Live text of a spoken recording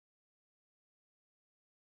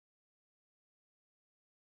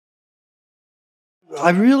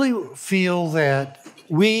I really feel that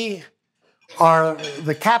we are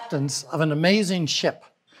the captains of an amazing ship.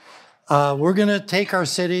 We're going to take our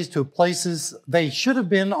cities to places they should have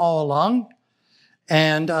been all along.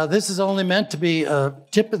 And this is only meant to be a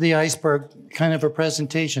tip of the iceberg kind of a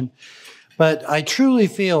presentation. But I truly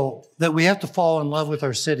feel that we have to fall in love with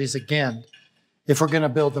our cities again if we're going to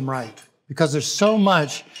build them right. Because there's so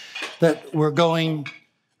much that we're going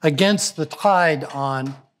against the tide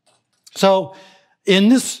on. So in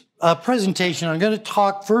this presentation, I'm going to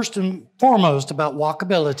talk first and foremost about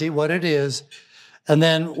walkability, what it is, and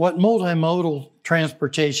then what multimodal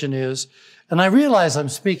transportation is. And I realize I'm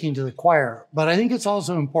speaking to the choir, but I think it's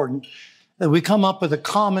also important that we come up with a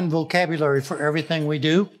common vocabulary for everything we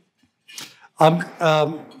do. I'm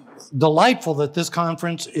delightful that this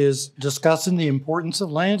conference is discussing the importance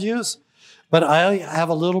of land use, but I have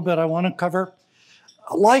a little bit I want to cover.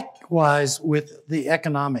 Likewise with the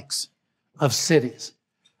economics of cities.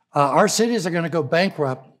 Our cities are going to go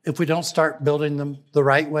bankrupt if we don't start building them the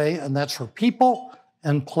right way, and that's for people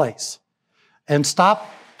and place. And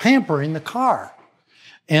stop pampering the car.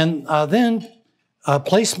 And then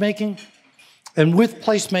placemaking, and with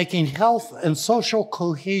placemaking, health and social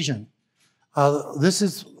cohesion. This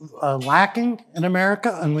is lacking in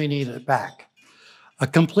America, and we need it back.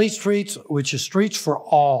 Complete streets, which is streets for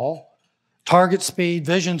all, target speed,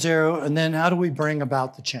 vision zero, and then how do we bring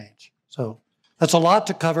about the change? So that's a lot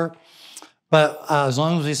to cover, but as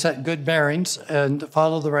long as we set good bearings and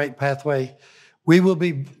follow the right pathway, we will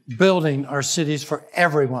be building our cities for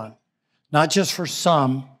everyone, not just for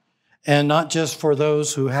some, and not just for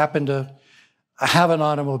those who happen to have an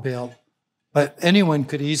automobile, but anyone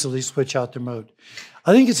could easily switch out their mode.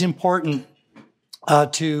 I think it's important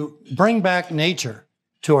to bring back nature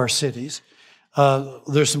to our cities.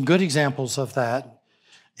 There's some good examples of that.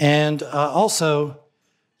 And also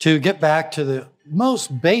to get back to the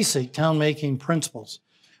most basic town-making principles.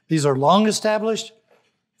 These are long established.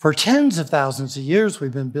 For tens of thousands of years,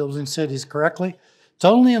 we've been building cities correctly. It's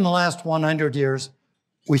only in the last 100 years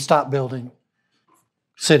we stopped building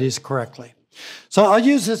cities correctly. So I'll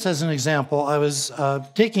use this as an example. I was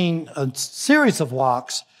taking a series of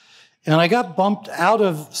walks, and I got bumped out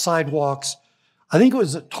of sidewalks. I think it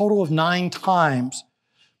was a total of 9 times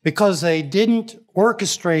because they didn't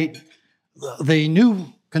orchestrate the new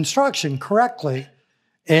construction correctly,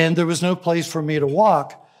 and there was no place for me to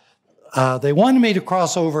walk. They wanted me to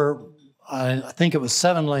cross over, I think it was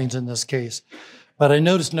 7 lanes in this case, but I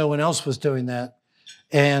noticed no one else was doing that.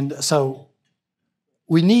 And so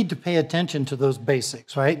we need to pay attention to those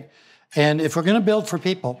basics, right? And if we're going to build for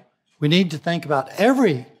people, we need to think about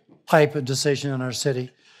every type of decision in our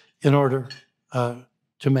city in order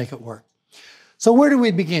to make it work. So where do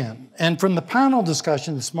we begin? And from the panel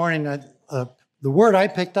discussion this morning, the word I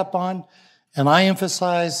picked up on, and I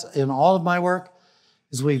emphasize in all of my work,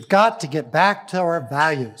 is we've got to get back to our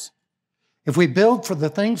values. If we build for the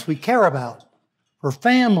things we care about, for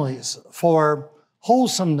families, for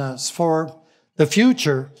wholesomeness, for the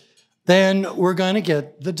future, then we're going to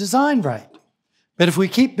get the design right. But if we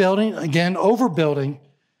keep building, again, overbuilding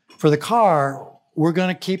for the car, we're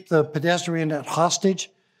going to keep the pedestrian at hostage.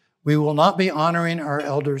 We will not be honoring our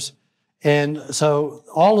elders. And so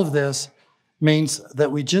all of this means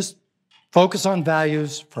that we just focus on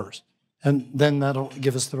values first, and then that'll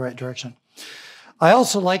give us the right direction. I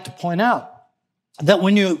also like to point out that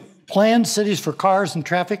when you plan cities for cars and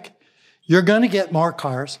traffic, you're going to get more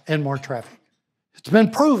cars and more traffic. It's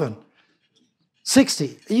been proven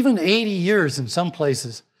 60, even 80 years in some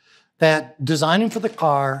places that designing for the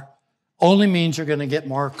car only means you're going to get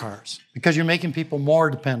more cars because you're making people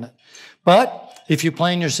more dependent. But if you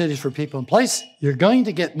plan your cities for people and place, you're going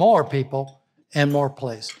to get more people and more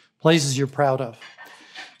places you're proud of.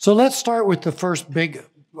 So let's start with the first big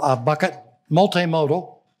bucket,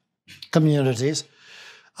 multimodal communities.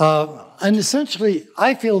 And essentially,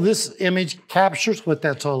 I feel this image captures what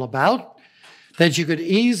that's all about, that you could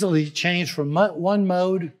easily change from one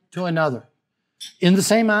mode to another in the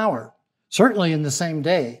same hour, certainly in the same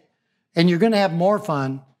day. And you're going to have more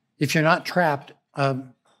fun if you're not trapped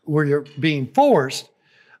where you're being forced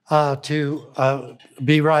to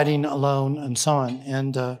be riding alone and so on.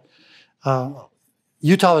 And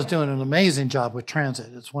Utah is doing an amazing job with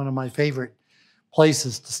transit. It's one of my favorite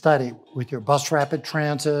places to study with your bus rapid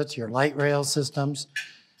transit, your light rail systems.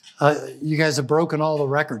 You guys have broken all the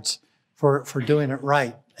records for doing it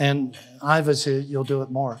right. And obviously, you'll do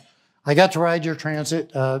it more. I got to ride your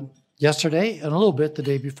transit yesterday and a little bit the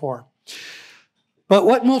day before. But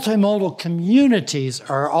what multimodal communities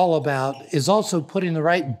are all about is also putting the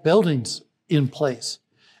right buildings in place.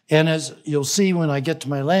 And as you'll see when I get to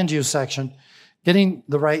my land use section, getting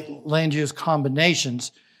the right land use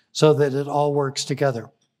combinations so that it all works together.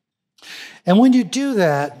 And when you do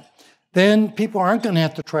that, then people aren't going to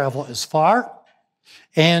have to travel as far.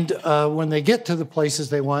 And when they get to the places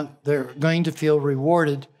they want, they're going to feel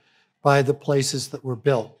rewarded by the places that were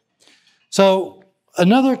built. So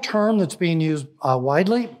another term that's being used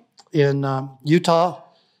widely in Utah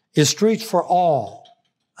is streets for all,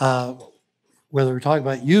 whether we're talking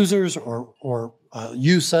about users or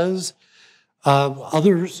uses.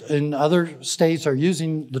 Others in other states are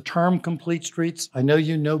using the term complete streets. I know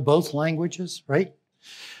you know both languages, right?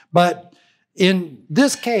 But in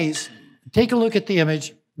this case, take a look at the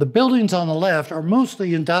image. The buildings on the left are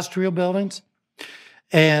mostly industrial buildings,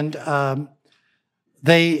 and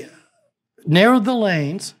they narrowed the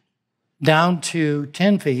lanes down to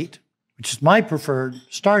 10 feet, which is my preferred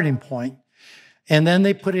starting point, and then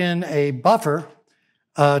they put in a buffer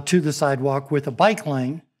to the sidewalk with a bike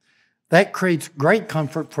lane. That creates great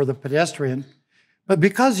comfort for the pedestrian. But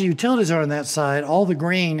because the utilities are on that side, all the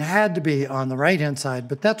green had to be on the right-hand side,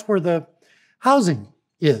 but that's where the housing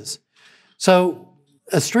is. So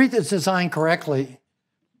a street that's designed correctly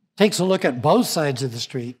takes a look at both sides of the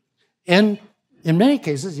street, and in many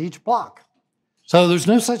cases, each block. So there's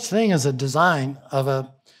no such thing as a design of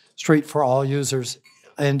a street for all users.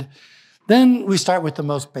 And then we start with the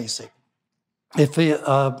most basic. If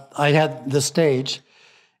I had the stage,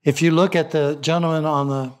 if you look at the gentleman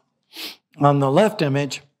on the left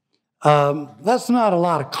image, that's not a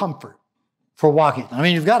lot of comfort for walking. I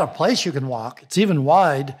mean, you've got a place you can walk. It's even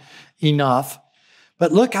wide enough.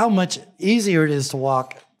 But look how much easier it is to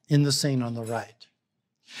walk in the scene on the right.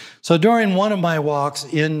 So during one of my walks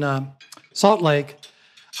in Salt Lake,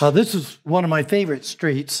 this is one of my favorite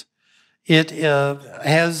streets. It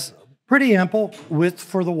has pretty ample width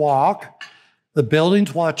for the walk. The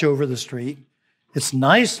buildings watch over the street. It's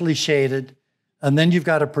nicely shaded, and then you've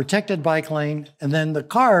got a protected bike lane, and then the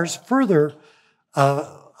cars further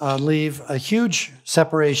leave a huge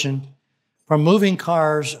separation from moving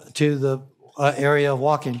cars to the area of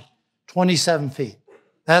walking, 27 feet.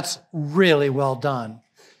 That's really well done.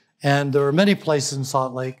 And there are many places in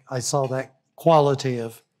Salt Lake I saw that quality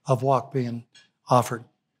of walk being offered.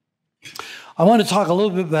 I want to talk a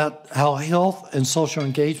little bit about how health and social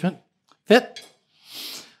engagement fit.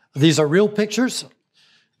 These are real pictures.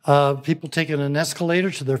 People taking an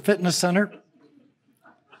escalator to their fitness center,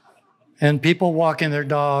 and people walking their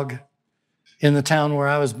dog in the town where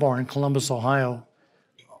I was born, Columbus, Ohio,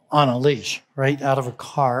 on a leash, right out of a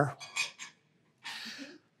car.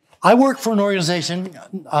 I work for an organization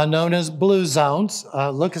known as Blue Zones.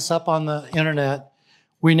 Look us up on the internet.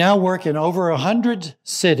 We now work in over 100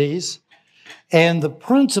 cities, and the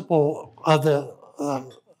principle of the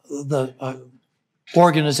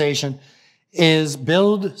organization is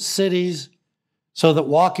build cities so that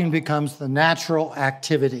walking becomes the natural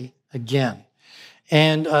activity again.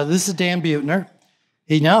 And this is Dan Buettner.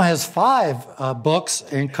 He now has 5 books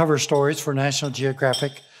and cover stories for National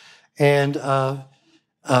Geographic. And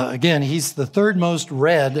again, he's the 3rd most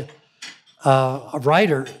read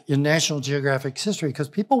writer in National Geographic's history because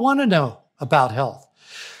people want to know about health.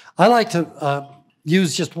 I like to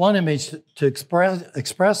use just one image to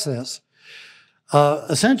express this.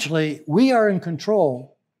 Essentially, we are in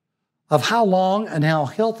control of how long and how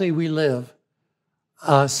healthy we live.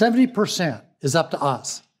 70% is up to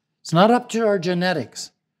us. It's not up to our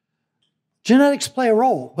genetics. Genetics play a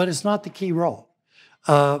role, but it's not the key role.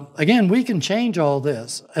 Again, we can change all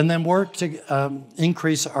this and then work to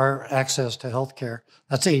increase our access to health care.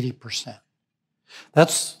 That's 80%.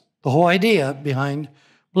 That's the whole idea behind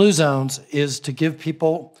Blue Zones, is to give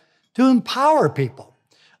people, to empower people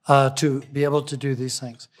to be able to do these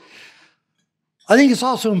things. I think it's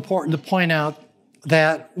also important to point out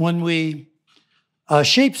that when we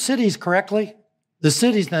shape cities correctly, the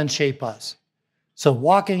cities then shape us. So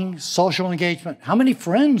walking, social engagement, how many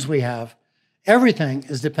friends we have, everything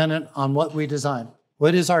is dependent on what we design.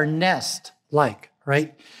 What is our nest like,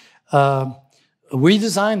 right? We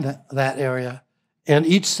designed that area, and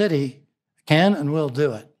each city can and will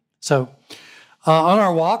do it. So on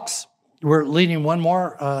our walks, we're leading one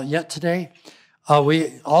more yet today.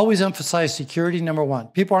 We always emphasize security, number one.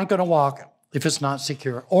 People aren't going to walk if it's not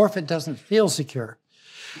secure or if it doesn't feel secure.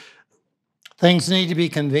 Things need to be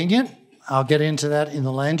convenient. I'll get into that in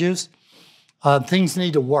the land use. Things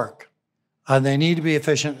need to work. They need to be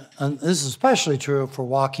efficient. And this is especially true for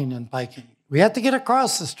walking and biking. We have to get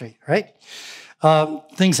across the street, right?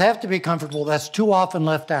 Things have to be comfortable. That's too often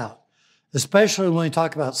left out, especially when we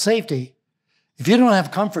talk about safety. If you don't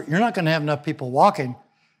have comfort, you're not going to have enough people walking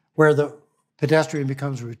where the pedestrian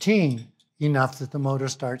becomes routine. enough that the motor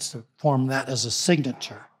starts to form that as a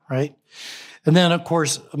signature, right? And then, of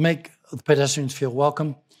course, make the pedestrians feel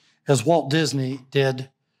welcome, as Walt Disney did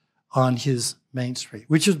on his Main Street,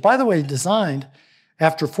 which is, by the way, designed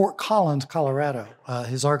after Fort Collins, Colorado.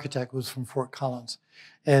 His architect was from Fort Collins.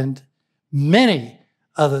 And many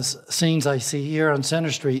of the scenes I see here on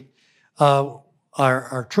Center Street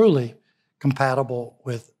are truly compatible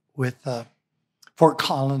with Fort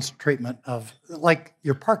Collins treatment of, like,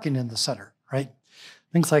 you're parking in the center, right?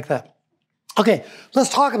 Things like that. Okay, let's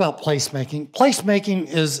talk about placemaking. Placemaking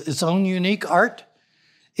is its own unique art.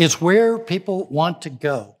 It's where people want to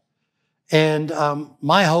go. And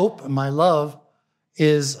my hope and my love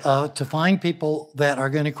is to find people that are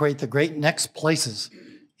going to create the great next places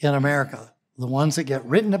in America, the ones that get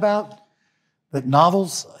written about, that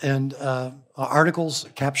novels and articles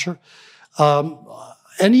capture.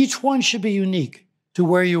 And each one should be unique to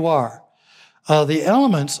where you are. The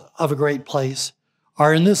elements of a great place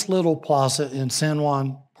are in this little plaza in San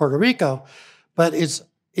Juan, Puerto Rico, but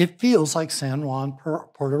it feels like San Juan,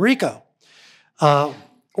 Puerto Rico.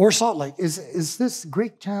 Or Salt Lake. Is this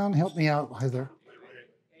Greek town? Help me out, Heather.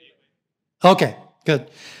 Okay, good.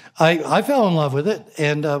 I fell in love with it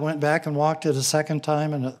and went back and walked it a second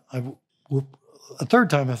time and a third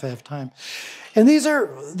time if I have time. And these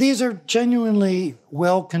are genuinely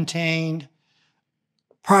well-contained,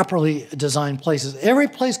 properly designed places. Every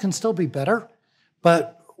place can still be better,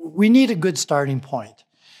 but we need a good starting point.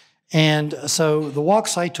 And so the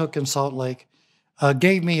walks I took in Salt Lake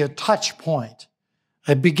gave me a touch point,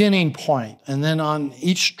 a beginning point. And then on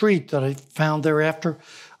each street that I found thereafter,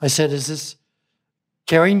 I said, is this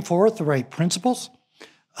carrying forth the right principles?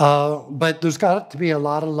 But there's got to be a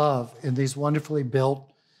lot of love in these wonderfully built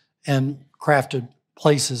and crafted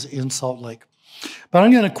places in Salt Lake. But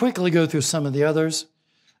I'm going to quickly go through some of the others.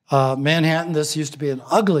 Manhattan, this used to be an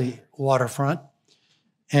ugly waterfront.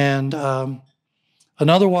 And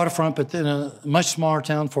another waterfront, but then a much smaller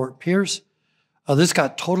town, Fort Pierce. This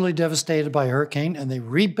got totally devastated by a hurricane, and they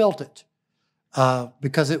rebuilt it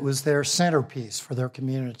because it was their centerpiece for their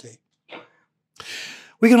community.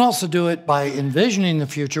 We can also do it by envisioning the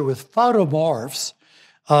future with photomorphs.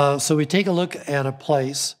 So we take a look at a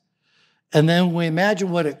place, and then we imagine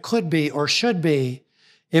what it could be or should be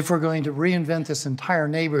if we're going to reinvent this entire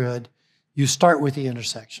neighborhood. You start with the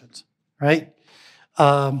intersections, right?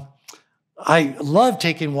 I love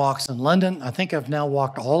taking walks in London. I think I've now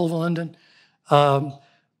walked all of London.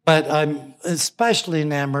 But I'm especially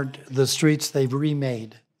enamored the streets they've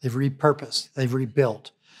remade, they've repurposed, they've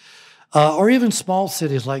rebuilt. Or even small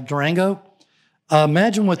cities like Durango.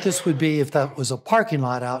 Imagine what this would be if that was a parking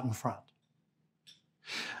lot out in front.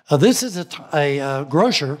 This is a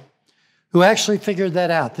grocer who actually figured that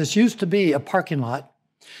out. This used to be a parking lot.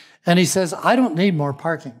 And he says, I don't need more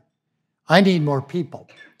parking. I need more people.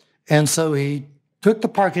 And so he took the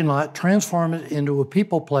parking lot, transformed it into a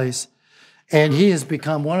people place, and he has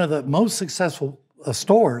become one of the most successful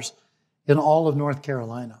stores in all of North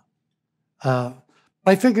Carolina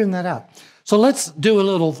by figuring that out. So let's do a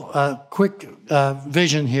little quick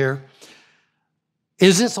vision here.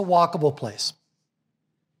 Is this a walkable place?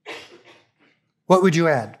 What would you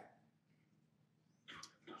add?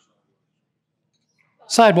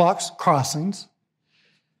 Sidewalks, crossings.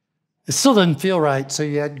 It still doesn't feel right, so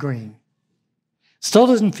you add green. Still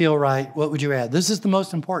doesn't feel right, what would you add? This is the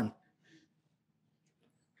most important.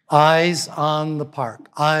 Eyes on the park,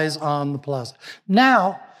 eyes on the plaza.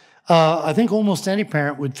 Now, I think almost any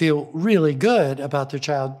parent would feel really good about their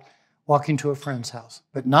child walking to a friend's house,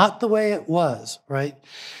 but not the way it was, right?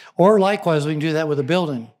 Or likewise, we can do that with a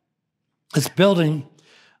building. This building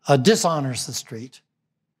dishonors the street.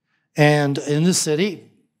 And in the city,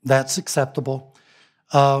 that's acceptable.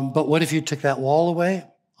 But what if you took that wall away,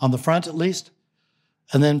 on the front at least,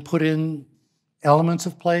 and then put in elements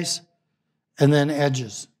of place, and then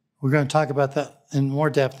edges? We're going to talk about that in more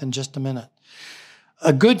depth in just a minute.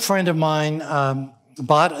 A good friend of mine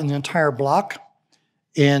bought an entire block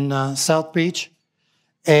in South Beach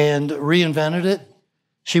and reinvented it.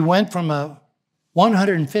 She went from a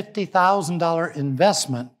 $150,000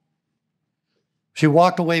 investment. She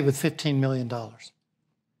walked away with $15 million.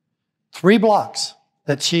 3 blocks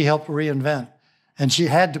that she helped reinvent. And she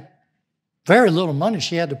had very little money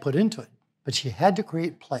she had to put into it, but she had to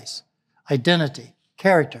create place, identity,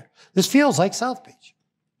 character. This feels like South Beach.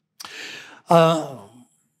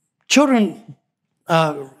 Children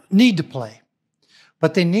need to play,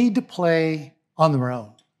 but they need to play on their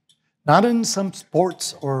own, not in some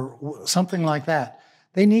sports or something like that.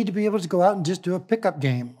 They need to be able to go out and just do a pickup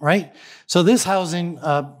game, right? So this housing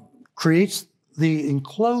creates the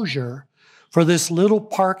enclosure for this little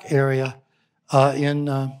park area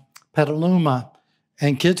in Petaluma,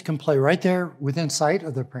 and kids can play right there within sight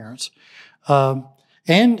of their parents.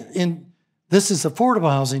 This is affordable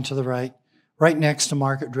housing to the right next to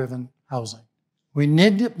market-driven housing. We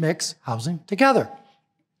need to mix housing together.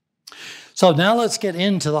 So now let's get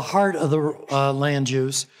into the heart of the land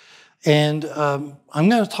use. And I'm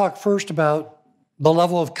going to talk first about the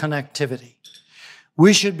level of connectivity.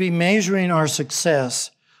 We should be measuring our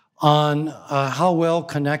success on how well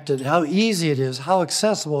connected, how easy it is, how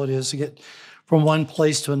accessible it is to get from one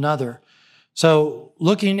place to another. So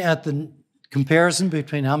looking at the comparison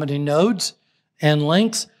between how many nodes and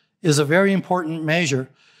links is a very important measure.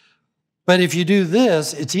 But if you do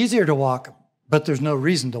this, it's easier to walk, but there's no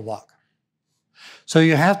reason to walk. So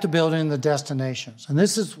you have to build in the destinations. And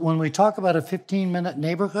this is when we talk about a 15-minute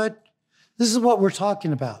neighborhood, this is what we're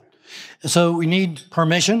talking about. So we need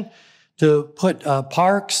permission to put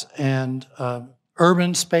parks and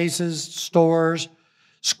urban spaces, stores,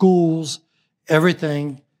 schools,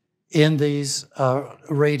 everything in these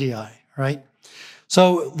radii, right?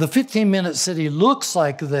 So the 15-minute city looks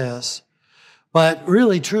like this, but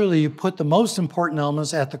really, truly, you put the most important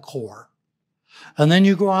elements at the core. And then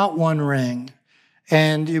you go out one ring,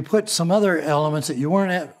 and you put some other elements that you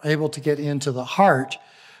weren't able to get into the heart,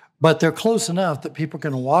 but they're close enough that people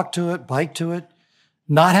can walk to it, bike to it,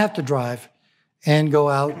 not have to drive, and go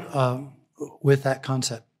out with that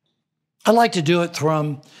concept. I like to do it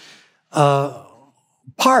from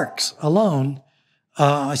parks alone.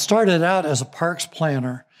 I started out as a parks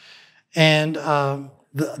planner, and the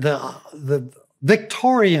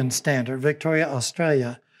Victorian standard, Victoria,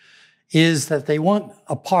 Australia, is that they want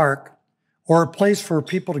a park or a place for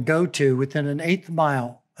people to go to within an 1/8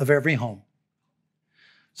 mile of every home.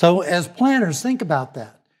 So as planners, think about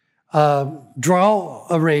that. Draw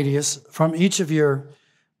a radius from each of your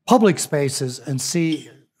public spaces and see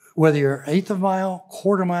whether you're 1/8 mile,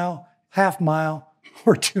 1/4 mile, 1/2 mile,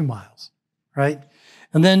 or 2 miles, right?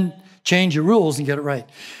 And then change your rules and get it right.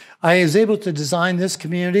 I was able to design this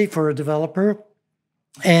community for a developer,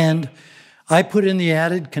 and I put in the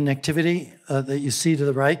added connectivity that you see to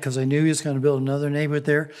the right because I knew he was going to build another neighborhood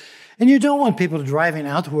there. And you don't want people driving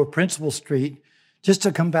out to a principal street just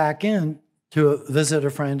to come back in to visit a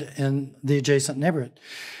friend in the adjacent neighborhood.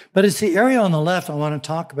 But it's the area on the left I want to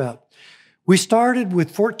talk about. We started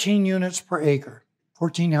with 14 units per acre,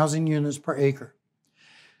 14 housing units per acre.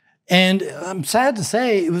 And I'm sad to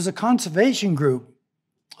say it was a conservation group,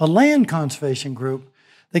 a land conservation group,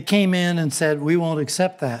 that came in and said, we won't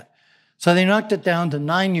accept that. So they knocked it down to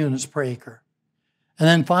 9 units per acre. And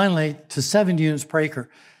then finally to 7 units per acre.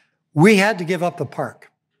 We had to give up the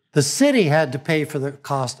park. The city had to pay for the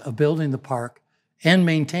cost of building the park and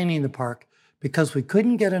maintaining the park because we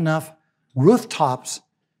couldn't get enough rooftops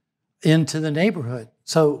into the neighborhood.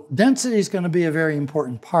 So density is going to be a very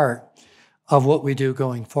important part of what we do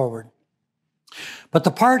going forward. But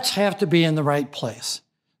the parks have to be in the right place.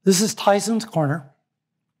 This is Tyson's Corner,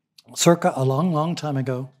 circa a long, long time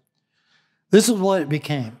ago. This is what it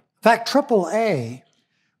became. In fact, AAA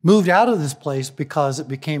moved out of this place because it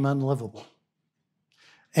became unlivable.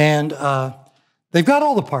 And they've got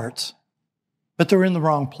all the parts, but they're in the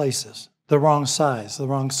wrong places, the wrong size, the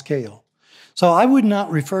wrong scale. So I would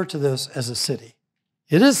not refer to this as a city.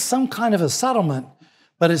 It is some kind of a settlement,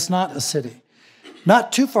 but it's not a city.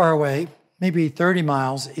 Not too far away, maybe 30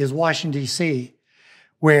 miles, is Washington, D.C.,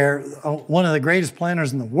 where one of the greatest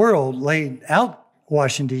planners in the world laid out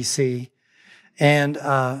Washington, D.C., and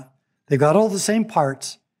they've got all the same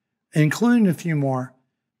parts, including a few more,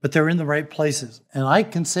 but they're in the right places. And I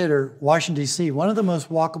consider Washington, D.C. one of the most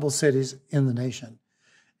walkable cities in the nation.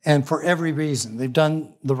 And for every reason, they've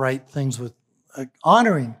done the right things with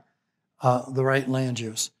honoring the right land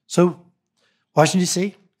use. So Washington,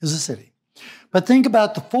 D.C. is a city. But think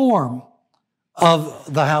about the form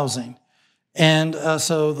of the housing. And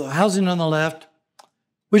so the housing on the left,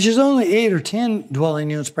 which is only 8 or 10 dwelling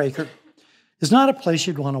units per acre, is not a place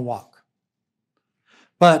you'd want to walk.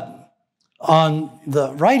 But on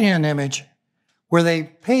the right-hand image, where they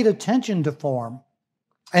paid attention to form,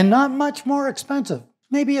 and not much more expensive,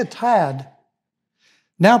 maybe a tad,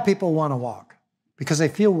 now people want to walk because they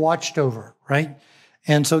feel watched over, right?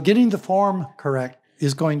 And so getting the form correct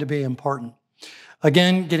is going to be important.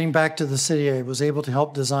 Again, getting back to the city, I was able to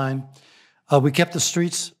help design. We kept the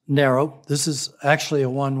streets narrow. This is actually a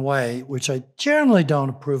one-way, which I generally don't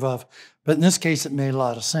approve of, but in this case, it made a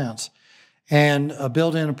lot of sense. And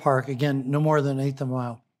build in a park, again, no more than 1/8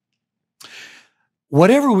 mile.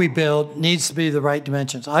 Whatever we build needs to be the right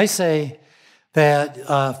dimensions. I say that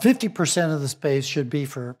 50% of the space should be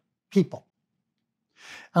for people.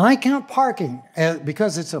 And I count parking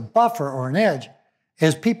because it's a buffer or an edge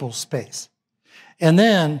as people space. And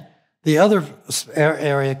then the other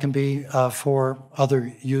area can be for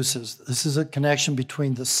other uses. This is a connection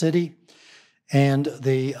between the city and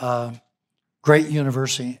the great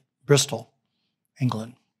university, Bristol,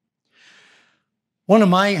 England. One of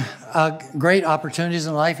my great opportunities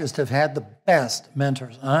in life is to have had the best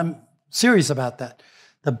mentors. And I'm serious about that.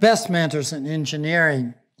 The best mentors in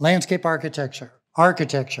engineering, landscape architecture,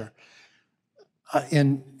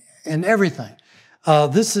 in everything.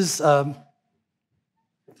 This is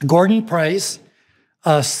Gordon Price,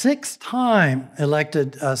 a 6-time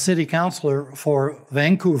elected city councilor for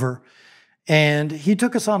Vancouver. And he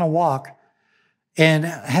took us on a walk and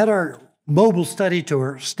had our mobile study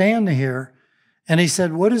tour stand here. And he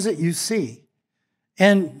said, "What is it you see?"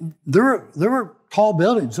 And there were tall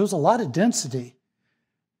buildings. There was a lot of density.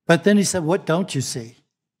 But then he said, "What don't you see?"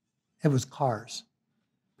 It was cars.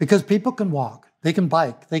 Because people can walk, they can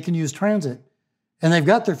bike, they can use transit, and they've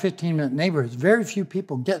got their 15-minute neighborhoods. Very few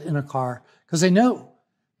people get in a car because they know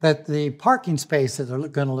that the parking space that they're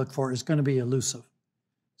going to look for is going to be elusive.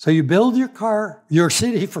 So you build your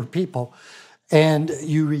city for people, and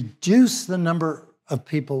you reduce the number of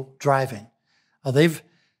people driving. They've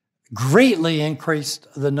greatly increased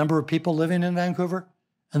the number of people living in Vancouver,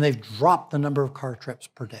 and they've dropped the number of car trips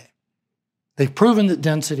per day. They've proven that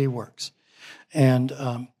density works, and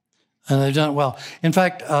they've done it well. In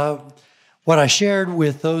fact, what I shared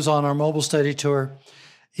with those on our mobile study tour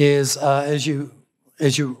is as you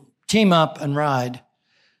team up and ride,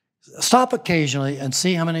 stop occasionally and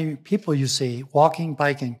see how many people you see walking,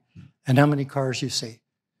 biking, and how many cars you see.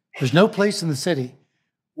 There's no place in the city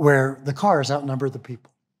where the cars outnumber the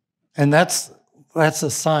people. And that's a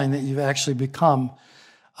sign that you've actually become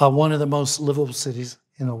one of the most livable cities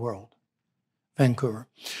in the world, Vancouver.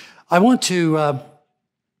 I want to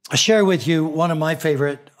share with you one of my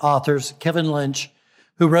favorite authors, Kevin Lynch,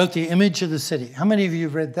 who wrote The Image of the City. How many of you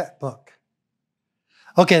have read that book?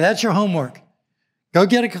 Okay, that's your homework. Go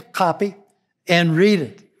get a copy and read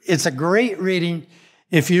it. It's a great reading.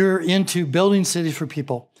 If you're into building cities for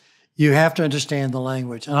people, you have to understand the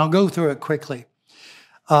language. And I'll go through it quickly.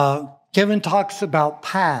 Kevin talks about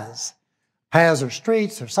paths. Paths are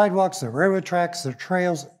streets, they're sidewalks, they're railroad tracks, they're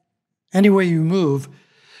trails, any way you move.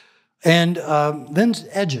 And then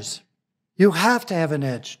edges. You have to have an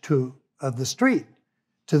edge to the street,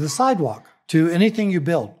 to the sidewalk, to anything you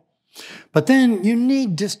build. But then you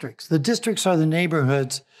need districts. The districts are the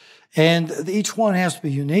neighborhoods, and each one has to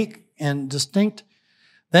be unique and distinct.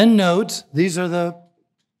 Then nodes. These are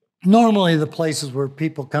normally the places where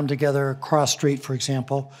people come together, across street, for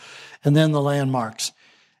example, and then the landmarks.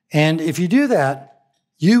 And if you do that,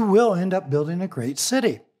 you will end up building a great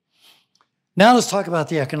city. Now let's talk about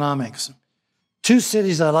the economics. 2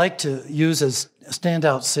 cities I like to use as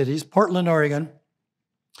standout cities, Portland, Oregon.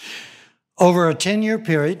 Over a 10-year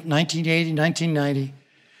period, 1980, 1990,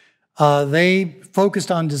 they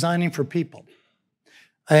focused on designing for people.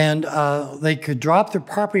 And they could drop their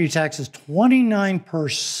property taxes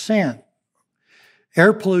 29%.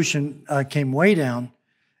 Air pollution came way down,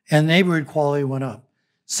 and neighborhood quality went up.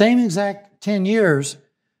 Same exact 10 years,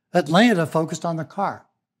 Atlanta focused on the car.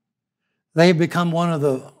 They've become one of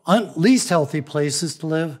the least healthy places to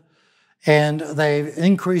live, and they've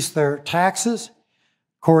increased their taxes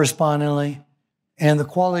correspondingly, and the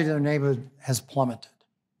quality of their neighborhood has plummeted.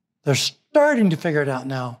 They're starting to figure it out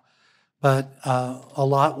now, but a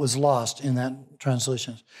lot was lost in that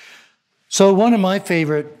translation. So one of my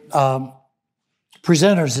favorite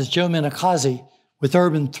presenters is Joe Minakazi with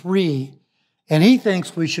Urban 3, and he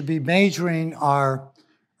thinks we should be measuring our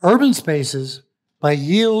urban spaces by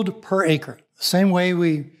yield per acre, the same way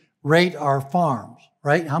we rate our farms,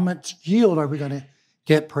 right? How much yield are we going to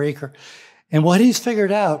get per acre? And what he's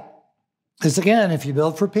figured out is, again, if you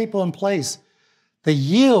build for people in place, the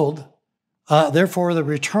yield, therefore the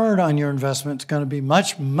return on your investment is going to be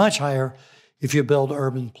much, much higher if you build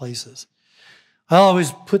urban places. I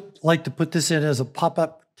always like to put this in as a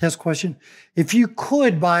pop-up test question. If you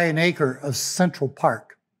could buy an acre of Central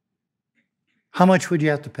Park, how much would you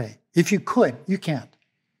have to pay? If you could, you can't.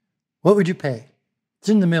 What would you pay? It's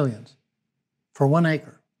in the millions for 1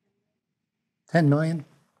 acre. 10 million?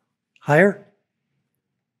 Higher?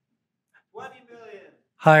 20 million.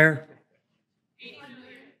 Higher? 80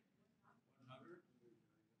 million.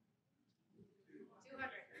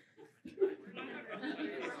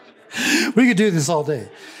 200. We could do this all day.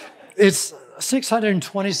 It's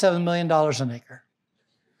 $627 million an acre.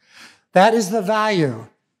 That is the value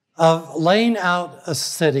of laying out a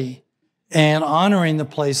city and honoring the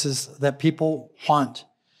places that people want.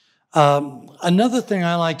 Another thing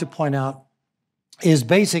I like to point out is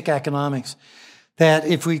basic economics, that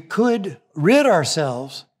if we could rid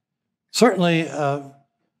ourselves, certainly a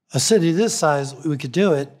city this size, we could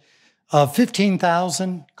do it, of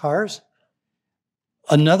 15,000 cars,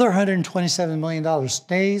 another $127 million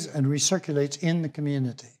stays and recirculates in the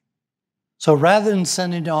community. So rather than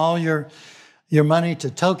sending all your money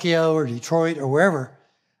to Tokyo or Detroit or wherever,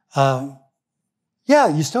 yeah,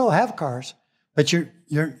 you still have cars, but you're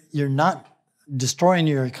not destroying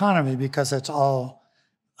your economy because that's all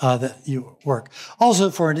that you work. Also,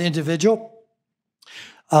 for an individual,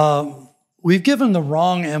 we've given the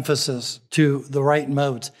wrong emphasis to the right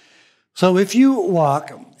modes. So if you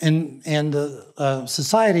walk, and the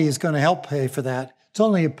society is going to help pay for that, it's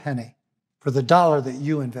only a penny for the dollar that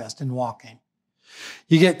you invest in walking.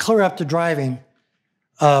 You get clear up to driving,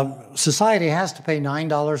 society has to pay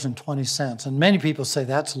 $9.20, and many people say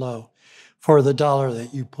that's low for the dollar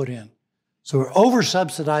that you put in. So we're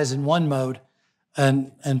over-subsidizing one mode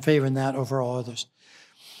and favoring that over all others.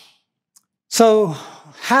 So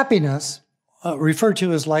happiness, referred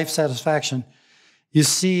to as life satisfaction, you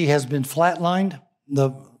see has been flatlined,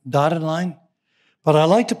 the dotted line. But I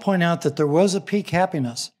like to point out that there was a peak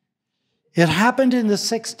happiness. It happened in the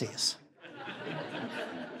 60s.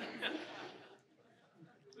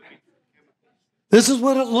 This is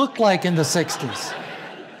what it looked like in the 60s.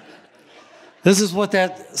 This is what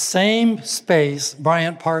that same space,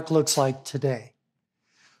 Bryant Park, looks like today.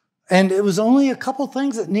 And it was only a couple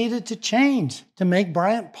things that needed to change to make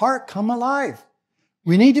Bryant Park come alive.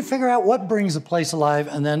 We need to figure out what brings a place alive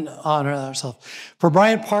and then honor ourselves. For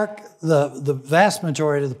Bryant Park, the vast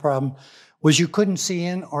majority of the problem was you couldn't see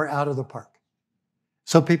in or out of the park.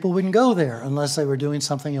 So people wouldn't go there unless they were doing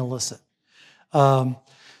something illicit.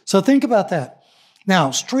 So think about that.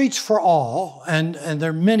 Now, streets for all, and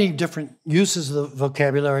there are many different uses of the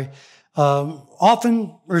vocabulary,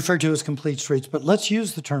 often referred to as complete streets, but let's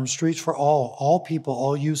use the term streets for all people,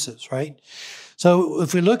 all uses, right? So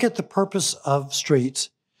if we look at the purpose of streets,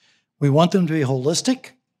 we want them to be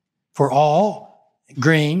holistic, for all,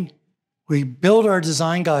 green. We build our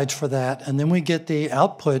design guides for that, and then we get the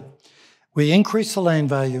output. We increase the land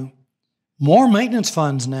value, more maintenance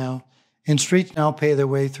funds now, and streets now pay their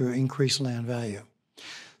way through increased land value.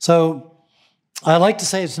 So I like to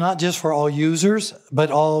say it's not just for all users, but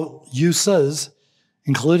all uses,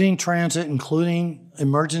 including transit, including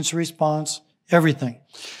emergency response, everything.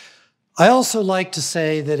 I also like to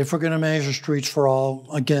say that if we're going to measure streets for all,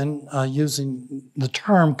 again, using the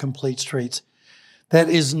term complete streets, that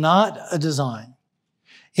is not a design.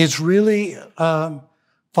 It's really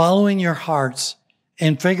following your hearts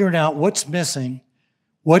and figuring out what's missing,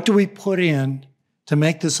 what do we put in to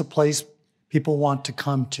make this a place people want to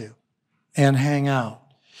come to and hang out.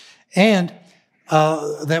 And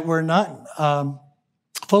that we're not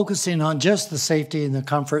focusing on just the safety and the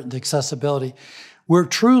comfort and the accessibility. We're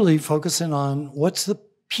truly focusing on what's the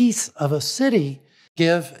piece of a city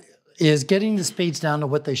is getting the speeds down to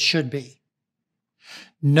what they should be.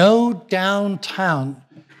 No downtown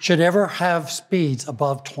should ever have speeds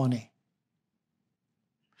above 20.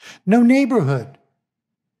 No neighborhood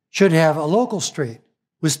should have a local street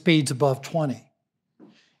with speeds above 20.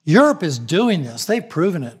 Europe is doing this. They've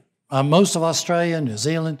proven it. Most of Australia, New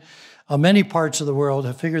Zealand, many parts of the world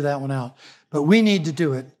have figured that one out. But we need to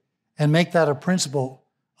do it and make that a principle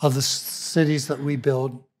of the cities that we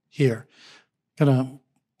build here. Going to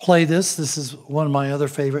play this. This is one of my other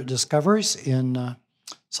favorite discoveries in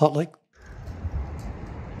Salt Lake.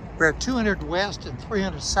 We're at 200 West and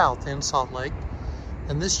 300 South in Salt Lake.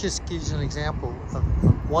 And this just gives you an example of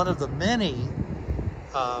one of the many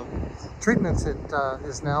treatments that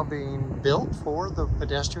is now being built for the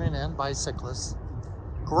pedestrian and bicyclists,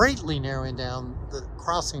 greatly narrowing down the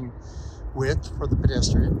crossing width for the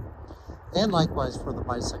pedestrian and likewise for the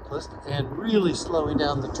bicyclist, and really slowing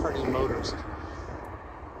down the turning motorist.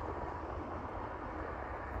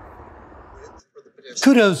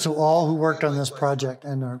 Kudos to all who worked on this project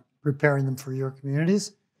and are preparing them for your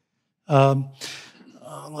communities.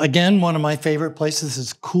 Again, one of my favorite places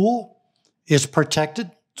is cool. It's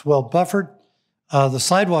protected. It's well buffered. The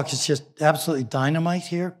sidewalk is just absolutely dynamite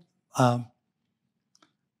here.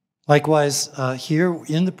 Likewise, here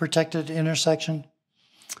in the protected intersection,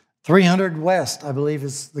 300 West, I believe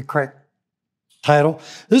is the correct title.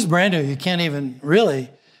 This is brand new. You can't even really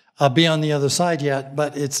be on the other side yet,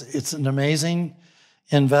 but it's an amazing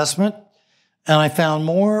investment. And I found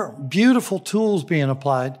more beautiful tools being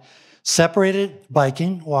applied. Separated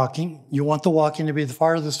biking, walking. You want the walking to be the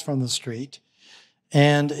farthest from the street.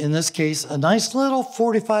 And in this case, a nice little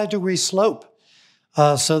 45-degree slope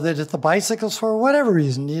so that if the bicycles, for whatever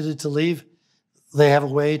reason, needed to leave, they have a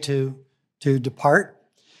way to depart.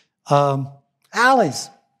 Alleys.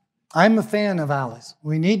 I'm a fan of alleys.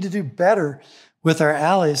 We need to do better with our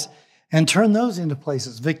alleys and turn those into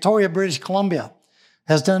places. Victoria, British Columbia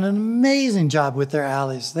has done an amazing job with their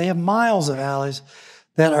alleys. They have miles of alleys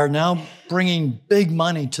that are now bringing big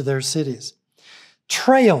money to their cities.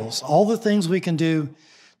 Trails, all the things we can do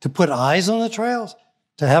to put eyes on the trails,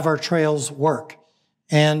 to have our trails work,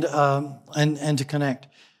 and to connect.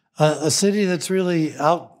 A city that's really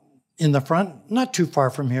out in the front, not too far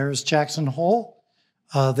from here, is Jackson Hole.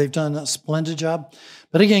 They've done a splendid job.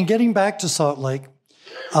 But again, getting back to Salt Lake,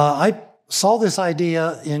 I saw this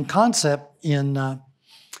idea in concept in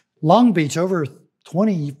Long Beach over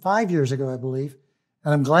 25 years ago, I believe.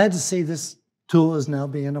 And I'm glad to see this tool is now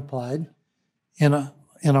being applied in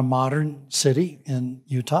a modern city in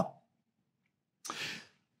Utah.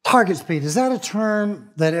 Target speed, is that a term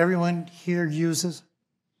that everyone here uses?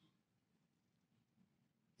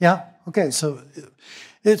 Yeah, okay, so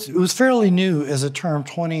it was fairly new as a term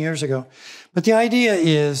 20 years ago. But the idea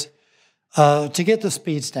is to get the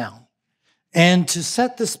speeds down and to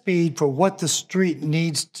set the speed for what the street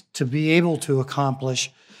needs to be able to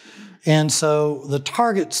accomplish. And so the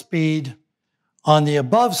target speed on the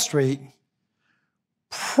above street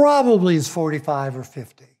probably is 45 or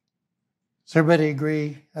 50. Does everybody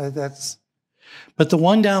agree? But the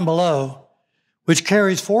one down below, which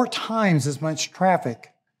carries 4 times as much traffic,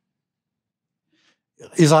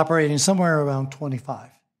 is operating somewhere around 25.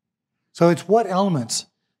 So it's what elements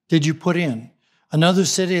did you put in? Another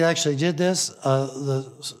city that actually did this,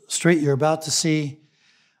 the street you're about to see,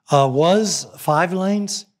 was 5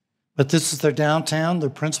 lanes, but this is their downtown, their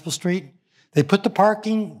principal street. They put the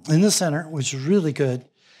parking in the center, which is really good,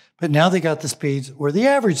 but now they got the speeds where the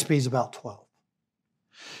average speed is about 12.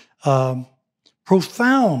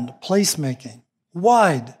 Profound placemaking,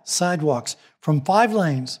 wide sidewalks from 5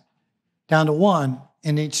 lanes down to 1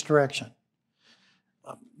 in each direction.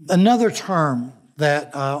 Another term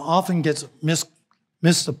that often gets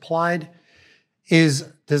misapplied is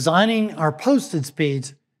designing our posted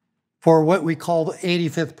speeds for what we call the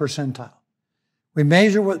 85th percentile. We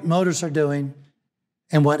measure what motors are doing,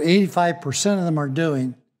 and what 85% of them are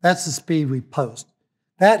doing, that's the speed we post.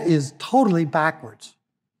 That is totally backwards.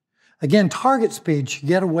 Again, target speed should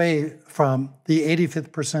get away from the 85th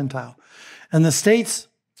percentile. And the states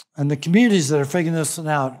and the communities that are figuring this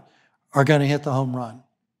out are going to hit the home run.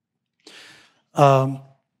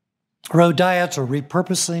 Road diets or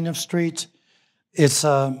repurposing of streets. It's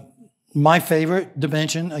my favorite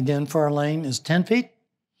dimension, again, for our lane is 10 feet.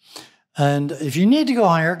 And if you need to go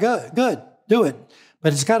higher, good, do it.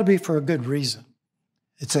 But it's got to be for a good reason.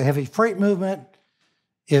 It's a heavy freight movement.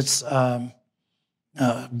 It's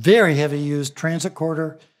very heavy used transit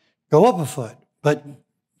corridor. Go up a foot, but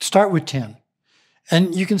start with 10.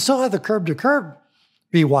 And you can still have the curb to curb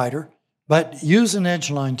be wider, but use an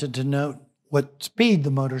edge line to denote what speed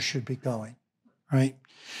the motor should be going, right?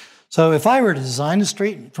 So if I were to design a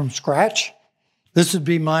street from scratch, this would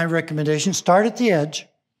be my recommendation. Start at the edge,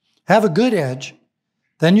 have a good edge,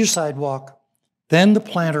 then your sidewalk, then the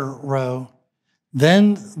planter row,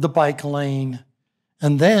 then the bike lane,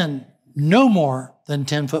 and then no more than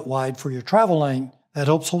 10 foot wide for your travel lane. That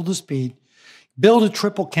helps hold the speed. Build a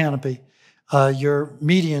triple canopy. Your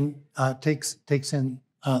median takes in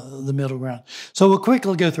the middle ground. So we'll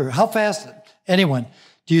quickly go through. How fast, anyone,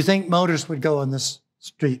 do you think motors would go on this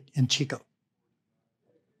street in Chico?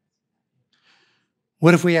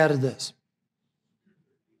 What if we added this?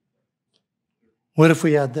 What if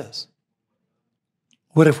we add this?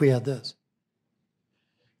 What if we add this?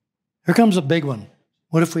 Here comes a big one.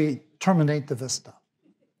 What if we terminate the vista,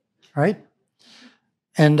 right?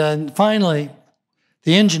 And then finally,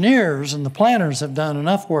 the engineers and the planners have done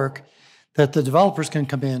enough work that the developers can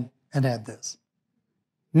come in and add this.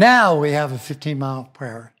 Now we have a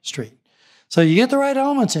 15-mile-per-hour street. So you get the right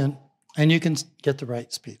elements in, and you can get the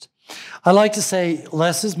right speeds. I like to say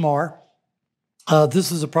less is more.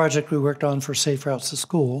 This is a project we worked on for Safe Routes to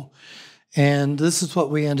School, and this is what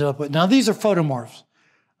we ended up with. Now, these are photomorphs.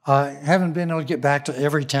 I haven't been able to get back to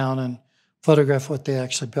every town and photograph what they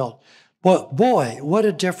actually built. But boy, what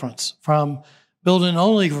a difference from building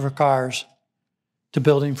only for cars to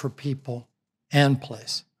building for people and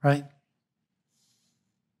place, right?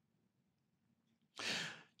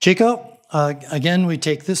 Chico, again, we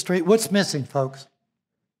take this street. What's missing, folks?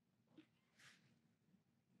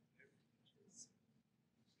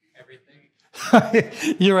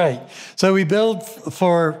 Everything. You're right. So we build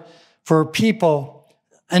for people,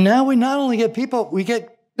 and now we not only get people, we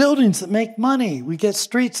get buildings that make money. We get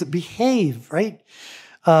streets that behave, right?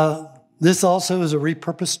 This also is a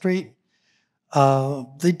repurposed street.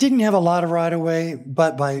 They didn't have a lot of right-of-way,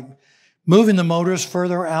 but by moving the motors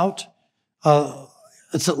further out,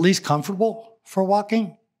 it's at least comfortable for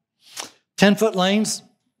walking. 10-foot lanes,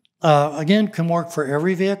 again, can work for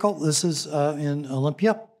every vehicle. This is in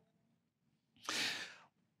Olympia.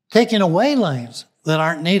 Taking away lanes that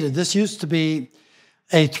aren't needed. This used to be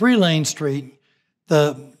a 3-lane street.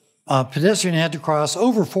 The pedestrian had to cross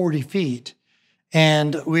over 40 feet,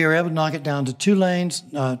 and we were able to knock it down to 2 lanes,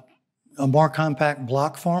 a more compact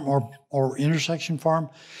block form or intersection form.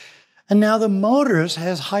 And now the motorist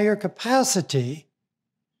has higher capacity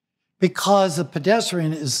because the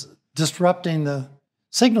pedestrian is disrupting the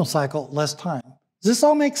signal cycle less time. Does this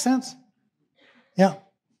all make sense? Yeah,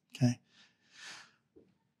 okay.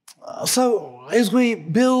 So as we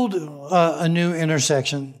build a new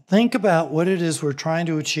intersection, think about what it is we're trying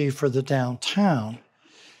to achieve for the downtown.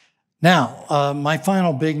 Now, my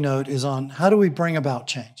final big note is on how do we bring about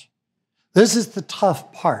change? This is the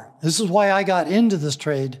tough part. This is why I got into this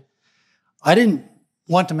trade. I didn't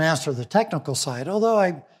want to master the technical side, although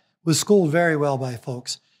I was schooled very well by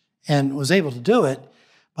folks and was able to do it.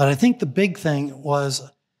 But I think the big thing was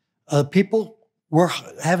people were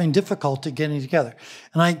having difficulty getting together.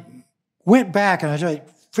 And I went back and I tried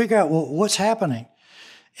to figure out, well, what's happening?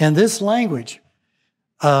 And this language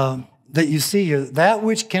that you see here, that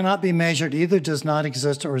which cannot be measured either does not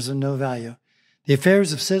exist or is of no value. The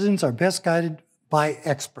affairs of citizens are best guided by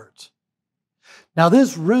experts. Now,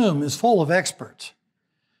 this room is full of experts,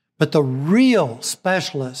 but the real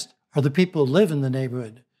specialists are the people who live in the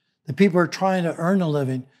neighborhood, the people who are trying to earn a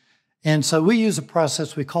living. And so we use a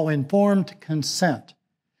process we call informed consent.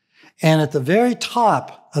 And at the very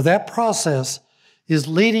top of that process is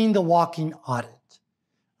leading the walking audit.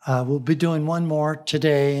 We'll be doing one more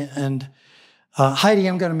today. And Heidi,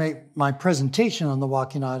 I'm going to make my presentation on the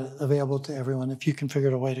walking audit available to everyone if you can figure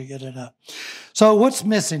out a way to get it up. So what's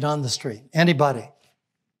missing on the street? Anybody?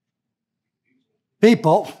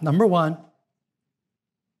 People, number one.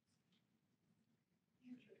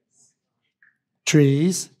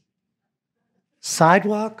 Trees.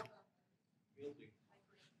 Sidewalk.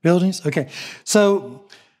 Buildings. Okay. So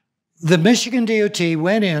the Michigan DOT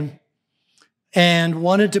went in and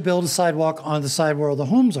wanted to build a sidewalk on the side where all the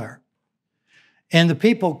homes are. And the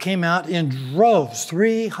people came out in droves.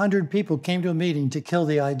 300 people came to a meeting to kill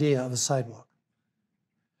the idea of a sidewalk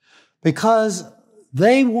because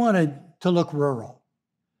they wanted to look rural.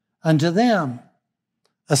 And to them,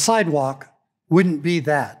 a sidewalk wouldn't be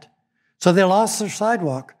that. So they lost their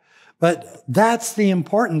sidewalk. But that's the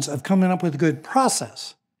importance of coming up with a good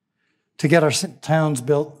process to get our towns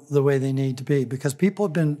built the way they need to be, because people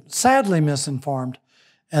have been sadly misinformed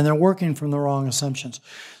and they're working from the wrong assumptions.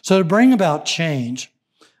 So to bring about change,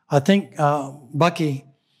 I think Bucky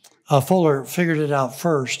Fuller figured it out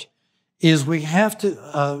first, is we have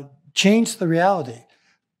to change the reality.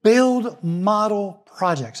 Build model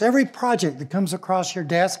projects. Every project that comes across your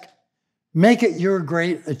desk, make it your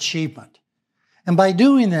great achievement. And by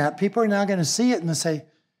doing that, people are now going to see it and they say,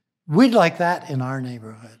 we'd like that in our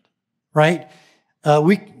neighborhood, right?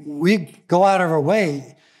 We go out of our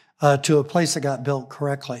way to a place that got built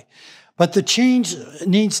correctly. But the change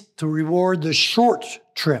needs to reward the short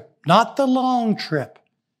trip, not the long trip.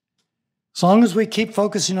 As long as we keep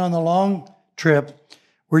focusing on the long trip,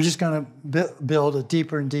 we're just going to build a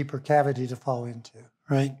deeper and deeper cavity to fall into,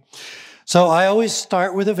 right? So I always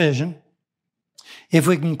start with a vision. If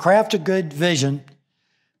we can craft a good vision,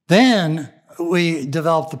 then we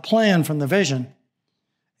develop the plan from the vision,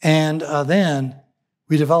 and then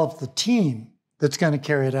we develop the team that's going to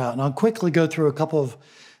carry it out. And I'll quickly go through a couple of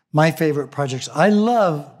my favorite projects. I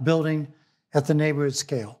love building at the neighborhood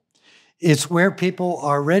scale. It's where people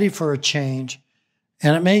are ready for a change,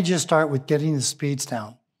 and it may just start with getting the speeds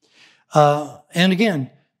down. And again,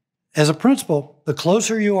 as a principle, the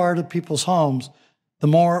closer you are to people's homes, the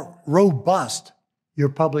more robust your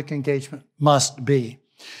public engagement must be.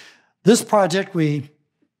 This project we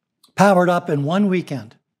powered up in one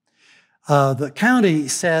weekend. The county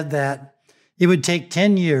said that it would take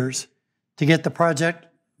 10 years to get the project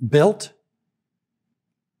built.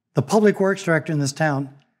 The public works director in this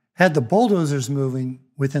town had the bulldozers moving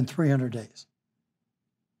within 300 days.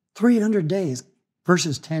 300 days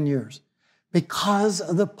versus 10 years because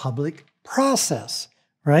of the public process,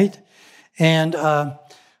 right? And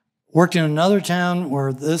worked in another town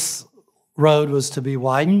where this road was to be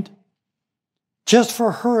widened just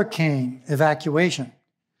for hurricane evacuation.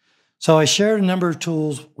 So I shared a number of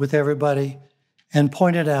tools with everybody and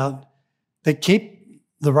pointed out that keep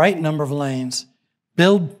the right number of lanes,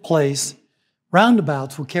 build place,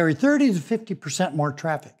 roundabouts will carry 30 to 50% more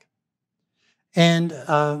traffic. And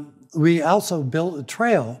we also built a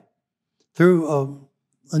trail through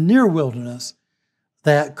a near wilderness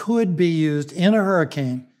that could be used in a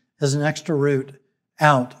hurricane as an extra route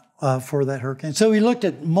out for that hurricane. So we looked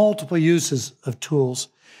at multiple uses of tools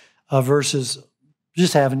versus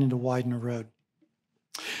just having to widen a road.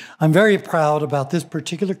 I'm very proud about this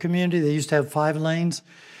particular community. They used to have 5 lanes,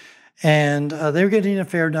 and they're getting a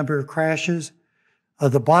fair number of crashes.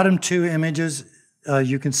 The bottom 2 images,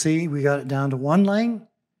 you can see we got it down to 1 lane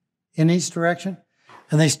in each direction.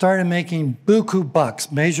 And they started making buku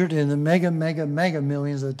bucks, measured in the mega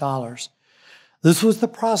millions of dollars. This was the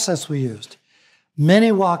process we used.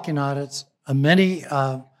 Many walking audits, many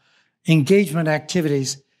engagement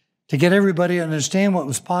activities to get everybody to understand what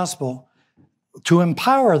was possible, to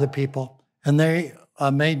empower the people, and they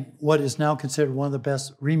made what is now considered one of the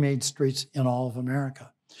best remade streets in all of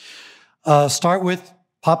America. Start with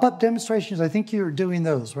pop-up demonstrations. I think you're doing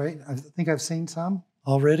those, right? I think I've seen some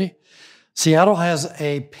already. Seattle has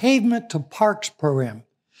a pavement to parks program.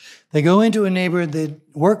 They go into a neighborhood, they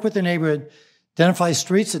work with the neighborhood, identify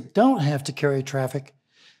streets that don't have to carry traffic.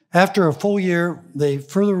 After a full year, they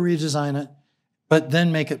further redesign it, but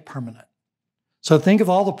then make it permanent. So think of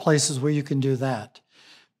all the places where you can do that.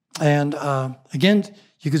 And again,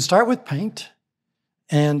 you can start with paint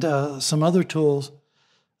and some other tools,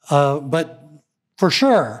 but for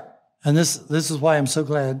sure, and this is why I'm so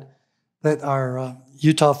glad that our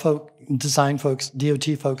Utah design folks, DOT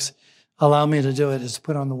folks, allow me to do it, is to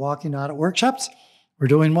put on the walking audit workshops. We're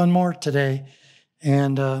doing one more today,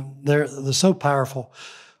 and they're so powerful.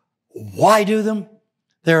 Why do them?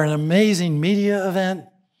 They're an amazing media event.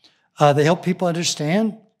 They help people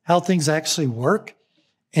understand how things actually work,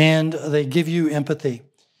 and they give you empathy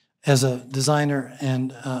as a designer.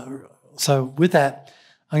 And so with that,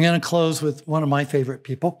 I'm going to close with one of my favorite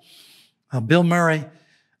people, Bill Murray.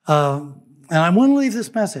 And I want to leave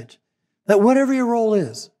this message that whatever your role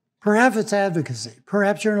is, perhaps it's advocacy,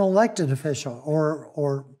 perhaps you're an elected official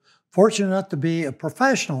or fortunate enough to be a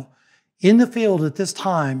professional in the field at this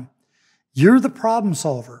time, you're the problem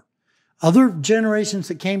solver. Other generations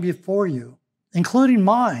that came before you, including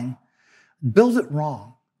mine, built it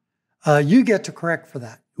wrong. You get to correct for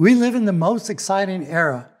that. We live in the most exciting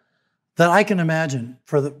era that I can imagine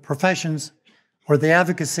for the professions or the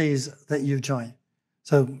advocacies that you've joined.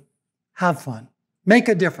 So have fun. Make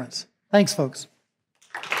a difference. Thanks, folks.